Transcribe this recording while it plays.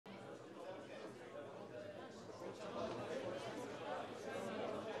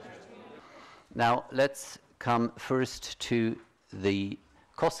Now let's come first to the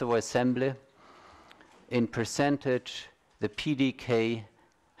Kosovo Assembly. In percentage, the PDK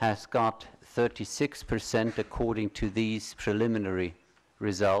has got 36% according to these preliminary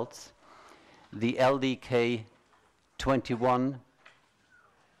results. The LDK 21%,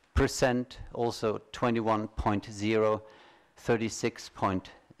 also 21.0,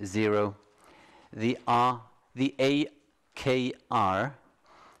 36.0. The AKR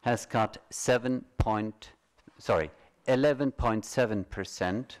has got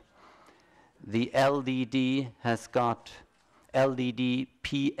 11.7%. The LDD has got LDD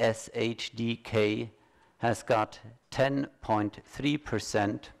PSHDK has got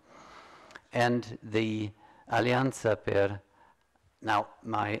 10.3%, and the Alianza per, now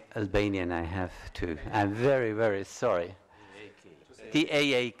my Albanian I have to, I'm very, very sorry. The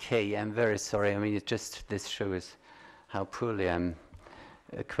AAK, I'm very sorry. I mean, it just, this shows how poorly I'm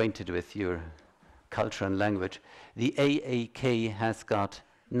acquainted with your culture and language. The AAK has got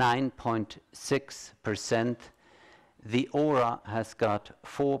 9.6%. The ORA has got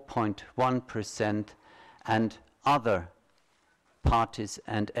 4.1%, and other parties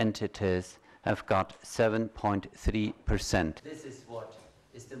and entities have got 7.3%. This is what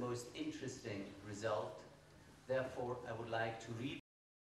is the most interesting result. Therefore, I would like to read